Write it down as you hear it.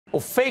Well,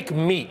 fake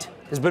meat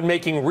has been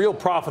making real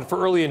profit for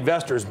early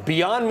investors.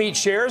 Beyond Meat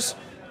shares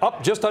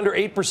up just under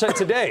 8%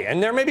 today.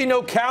 And there may be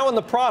no cow in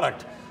the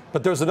product,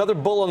 but there's another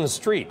bull on the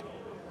street.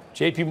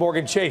 JP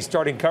Morgan Chase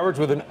starting coverage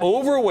with an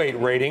overweight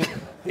rating.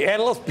 The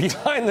analyst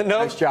behind the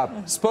note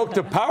spoke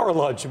to Power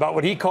Lunch about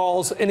what he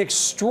calls an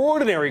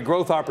extraordinary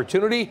growth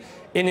opportunity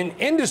in an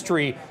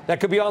industry that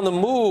could be on the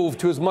move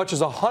to as much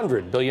as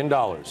 $100 billion.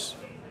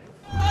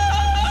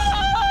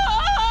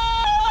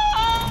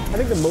 I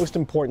think the most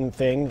important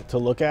thing to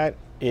look at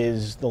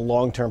is the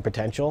long-term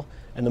potential.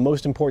 And the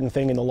most important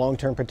thing in the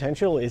long-term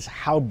potential is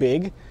how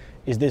big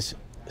is this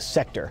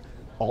sector,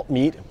 alt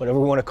meat, whatever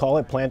we want to call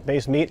it,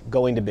 plant-based meat,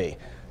 going to be.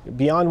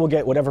 Beyond will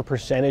get whatever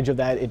percentage of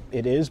that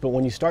it is, but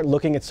when you start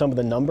looking at some of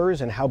the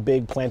numbers and how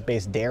big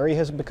plant-based dairy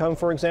has become,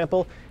 for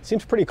example, it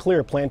seems pretty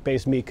clear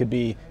plant-based meat could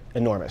be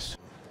enormous.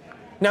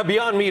 Now,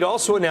 Beyond Meat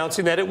also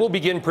announcing that it will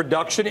begin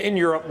production in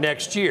Europe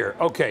next year.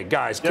 Okay,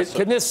 guys,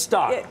 can this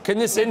stock, can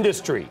this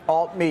industry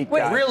alt meat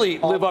really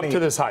live up to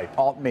this hype?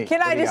 Alt meat.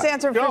 Can I just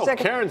answer for a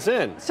second? Karen's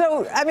in.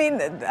 So, I mean,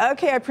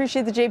 okay, I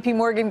appreciate the JP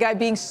Morgan guy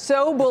being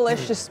so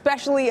bullish,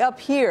 especially up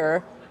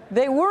here.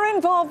 They were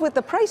involved with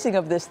the pricing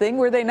of this thing,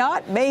 were they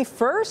not? May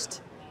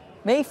 1st?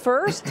 May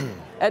 1st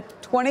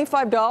at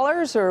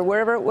 $25 or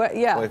wherever it was.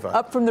 Yeah, 25.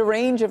 Up from the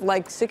range of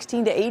like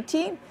 16 to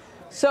 18.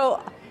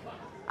 So,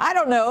 I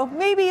don't know.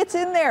 Maybe it's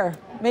in there.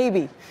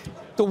 Maybe.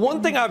 The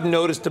one thing I've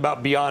noticed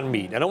about Beyond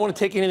Meat, I don't want to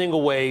take anything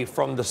away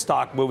from the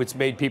stock move, it's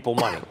made people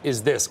money,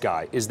 is this,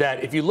 guy, is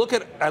that if you look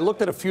at, I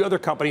looked at a few other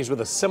companies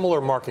with a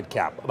similar market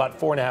cap, about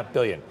 $4.5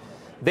 billion.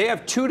 They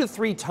have 2 to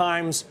 3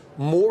 times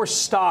more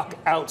stock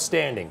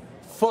outstanding.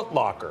 Foot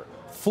Locker,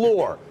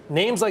 Floor,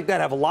 names like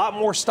that have a lot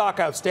more stock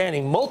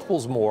outstanding,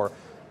 multiples more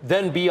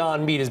than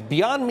Beyond Meat. Is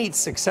Beyond Meat's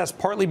success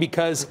partly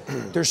because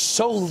there's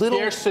so little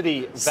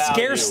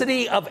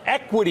scarcity of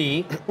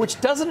equity,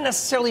 which doesn't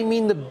necessarily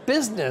mean the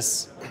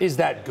business is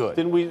that good?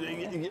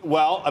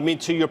 Well, I mean,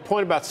 to your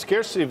point about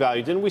scarcity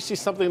value, didn't we see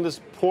something in this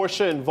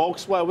Porsche and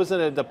Volkswagen?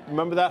 Wasn't it?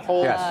 Remember that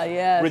whole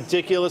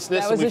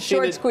ridiculousness? That was a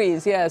short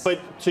squeeze, yes. But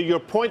to your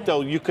point,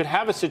 though, you could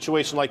have a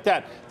situation like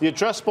that. The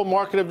addressable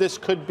market of this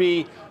could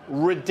be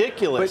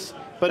ridiculous.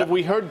 But have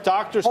we heard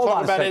doctors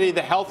talk about any of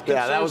the health concerns?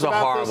 Yeah, that was a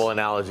horrible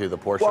analogy of the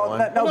Porsche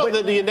one. No,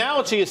 the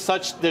analogy is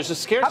such, there's a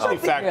scarcity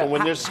factor.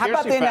 When there's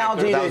scarcity factor, how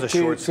about the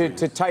analogy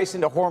to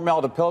Tyson, to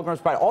Hormel, to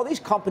Pilgrim's Pride, all these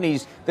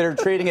companies that are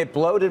trading at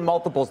bloated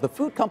multiples, the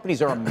food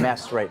companies are a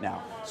mess right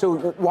now. So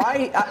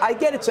why, I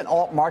get it's an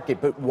alt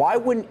market, but why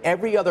wouldn't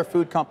every other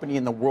food company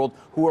in the world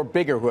who are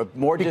bigger, who have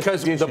more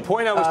distribution, because the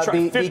point I was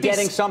trying be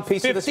getting some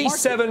piece of this market?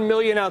 57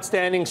 million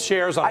outstanding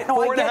shares on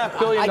 $4.5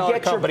 billion company. I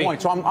get your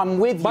point, so I'm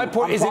with you. My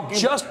point is, it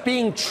just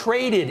being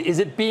traded? Is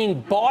it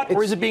being bought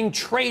or is it being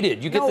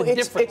traded? You get the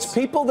difference. It's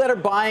people that are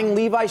buying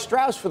Levi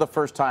Strauss for the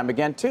first time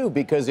again, too,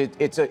 because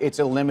it's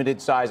a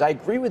limited size. I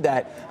agree with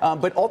that.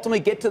 But ultimately,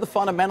 get to the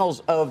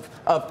fundamentals of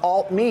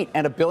alt meat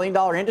and $1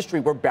 billion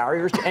industry where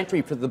barriers to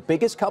entry for the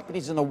biggest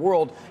companies in the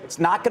world, it's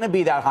not going to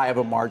be that high of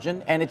a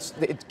margin, and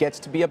it gets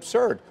to be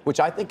absurd, which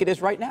I think it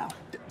is right now.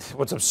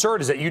 What's absurd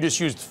is that you just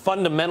used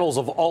fundamentals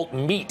of alt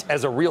meat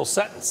as a real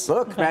sentence.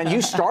 Look, man,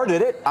 you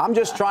started it. I'm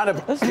just trying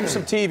to do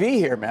some TV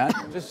here, man.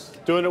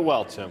 Just doing it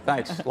well, Tim.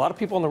 Thanks. A lot of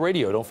people on the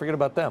radio. Don't forget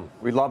about them.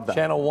 We love them.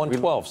 Channel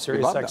 112,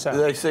 Sirius XM.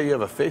 They say you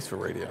have a face for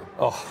radio.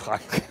 Oh,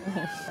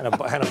 and a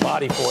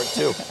body for it,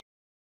 too.